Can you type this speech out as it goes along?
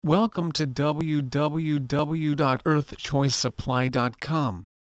Welcome to www.earthchoicesupply.com.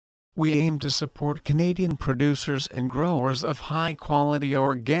 We aim to support Canadian producers and growers of high-quality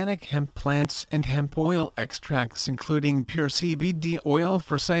organic hemp plants and hemp oil extracts, including pure CBD oil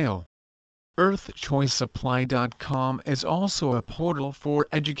for sale. EarthChoiceSupply.com is also a portal for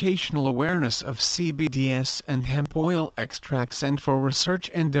educational awareness of CBDs and hemp oil extracts and for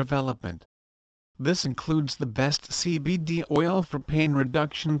research and development. This includes the best CBD oil for pain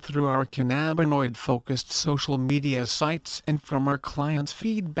reduction through our cannabinoid-focused social media sites and from our clients'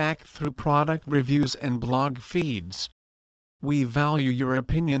 feedback through product reviews and blog feeds. We value your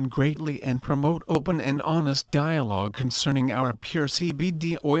opinion greatly and promote open and honest dialogue concerning our pure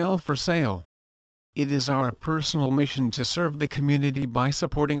CBD oil for sale. It is our personal mission to serve the community by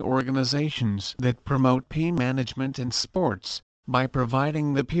supporting organizations that promote pain management in sports, by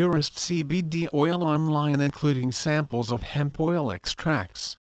providing the purest CBD oil online, including samples of hemp oil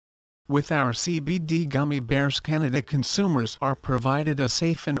extracts. With our CBD gummy bears, Canada consumers are provided a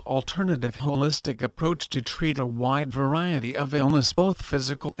safe and alternative holistic approach to treat a wide variety of illness, both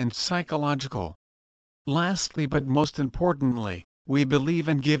physical and psychological. Lastly, but most importantly, we believe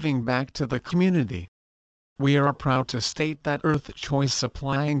in giving back to the community. We are proud to state that Earth Choice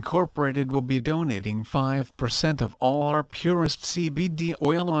Supply Incorporated will be donating 5% of all our purest CBD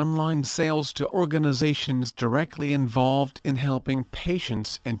oil online sales to organizations directly involved in helping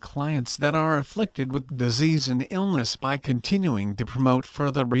patients and clients that are afflicted with disease and illness by continuing to promote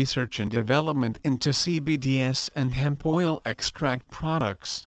further research and development into CBDs and hemp oil extract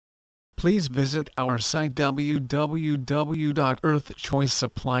products. Please visit our site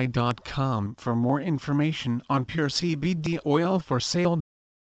www.earthchoicesupply.com for more information on pure CBD oil for sale.